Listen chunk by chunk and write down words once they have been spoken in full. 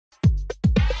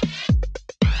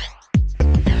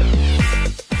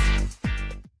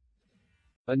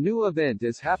A new event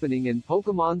is happening in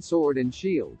Pokémon Sword and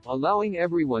Shield, allowing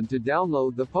everyone to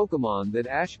download the Pokémon that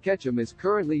Ash Ketchum is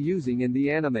currently using in the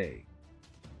anime.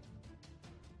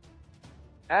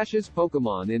 Ash's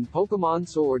Pokémon in Pokémon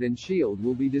Sword and Shield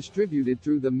will be distributed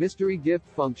through the mystery gift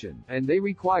function, and they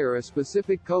require a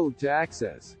specific code to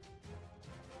access.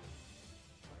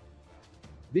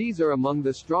 These are among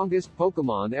the strongest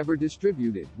Pokémon ever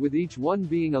distributed, with each one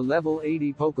being a level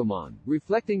 80 Pokémon,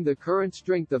 reflecting the current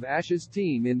strength of Ash's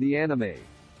team in the anime.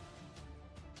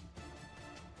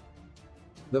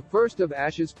 The first of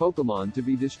Ash's Pokémon to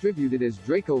be distributed is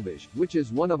Dracovish, which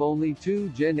is one of only 2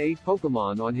 Gen 8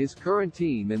 Pokémon on his current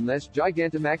team unless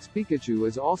Gigantamax Pikachu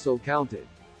is also counted.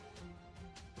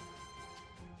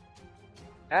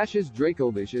 Ash's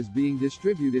Dracovish is being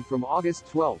distributed from August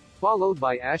 12, followed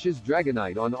by Ash's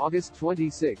Dragonite on August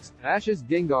 26, Ash's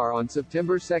Gengar on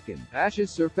September 2,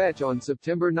 Ash's Sirfetch'd on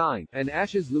September 9, and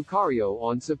Ash's Lucario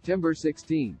on September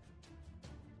 16.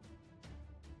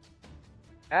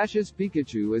 Ash's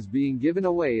Pikachu is being given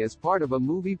away as part of a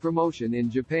movie promotion in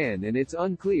Japan, and it's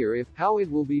unclear how it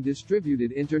will be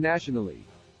distributed internationally.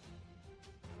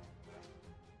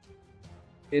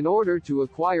 In order to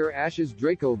acquire Ash's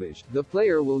Dracovish, the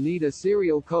player will need a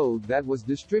serial code that was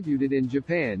distributed in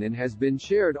Japan and has been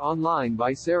shared online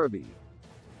by Cerebi.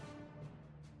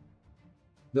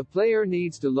 The player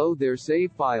needs to load their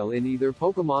save file in either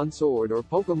Pokémon Sword or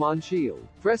Pokémon Shield,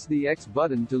 press the X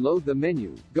button to load the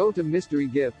menu, go to Mystery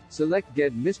Gift, select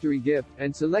Get Mystery Gift,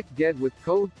 and select Get with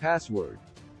Code Password.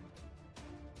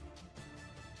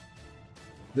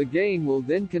 The game will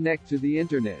then connect to the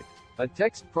internet. A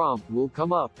text prompt will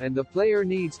come up, and the player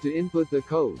needs to input the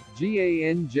code,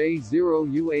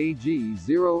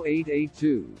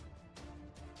 GANJ0UAG0882.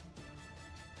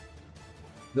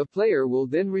 The player will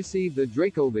then receive the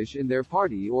Dracovish in their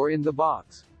party or in the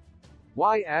box.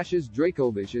 Why Ash's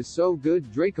Dracovish is so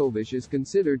good? Dracovish is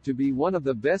considered to be one of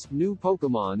the best new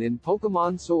Pokémon in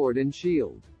Pokémon Sword and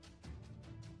Shield.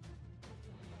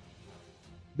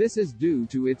 This is due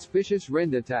to its Vicious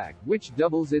Rend attack, which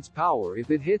doubles its power if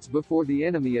it hits before the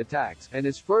enemy attacks, and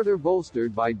is further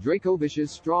bolstered by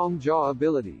Dracovish's Strong Jaw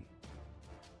ability.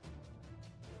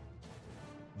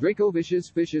 Dracovish's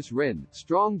Vicious Rend,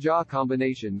 Strong Jaw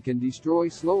combination can destroy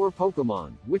slower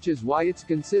Pokémon, which is why it's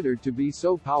considered to be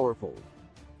so powerful.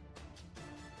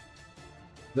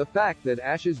 The fact that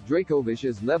Ash's Dracovish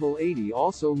is level 80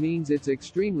 also means it's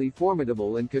extremely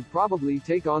formidable and could probably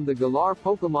take on the Galar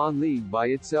Pokémon League by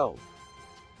itself.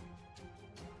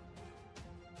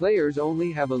 Players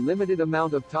only have a limited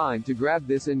amount of time to grab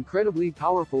this incredibly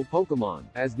powerful Pokémon,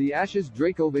 as the Ash's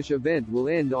Dracovish event will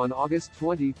end on August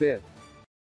 25.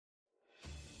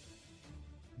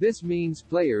 This means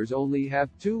players only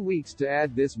have 2 weeks to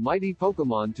add this mighty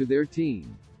Pokémon to their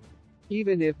team.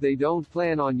 Even if they don't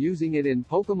plan on using it in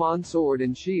Pokémon Sword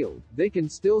and Shield, they can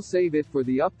still save it for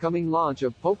the upcoming launch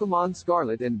of Pokémon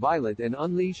Scarlet and Violet and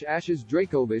unleash Ash's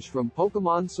Dracovish from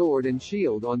Pokémon Sword and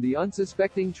Shield on the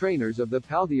unsuspecting trainers of the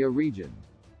Paldea region.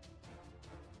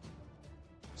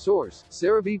 Source: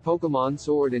 Cerebi. Pokémon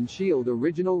Sword and Shield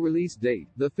original release date,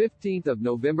 the 15th of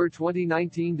November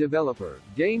 2019. Developer: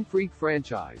 Game Freak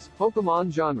Franchise.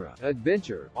 Pokémon genre: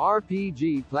 Adventure,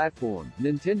 RPG platform.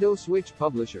 Nintendo Switch.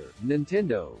 Publisher: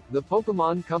 Nintendo. The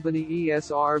Pokémon Company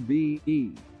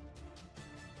ESRB.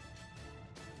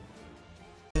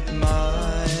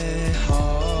 My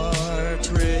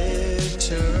heart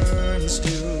returns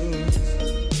to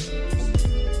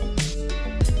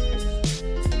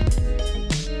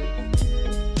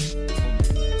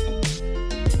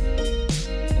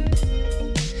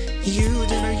you,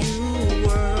 dinner, you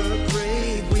were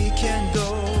great. We can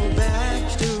go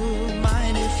back to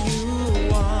mine if you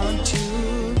want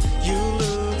to. You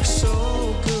look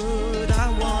so good, I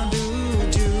want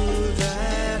to do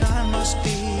that. I must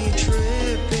be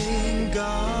tripping,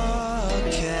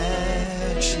 God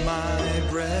catch my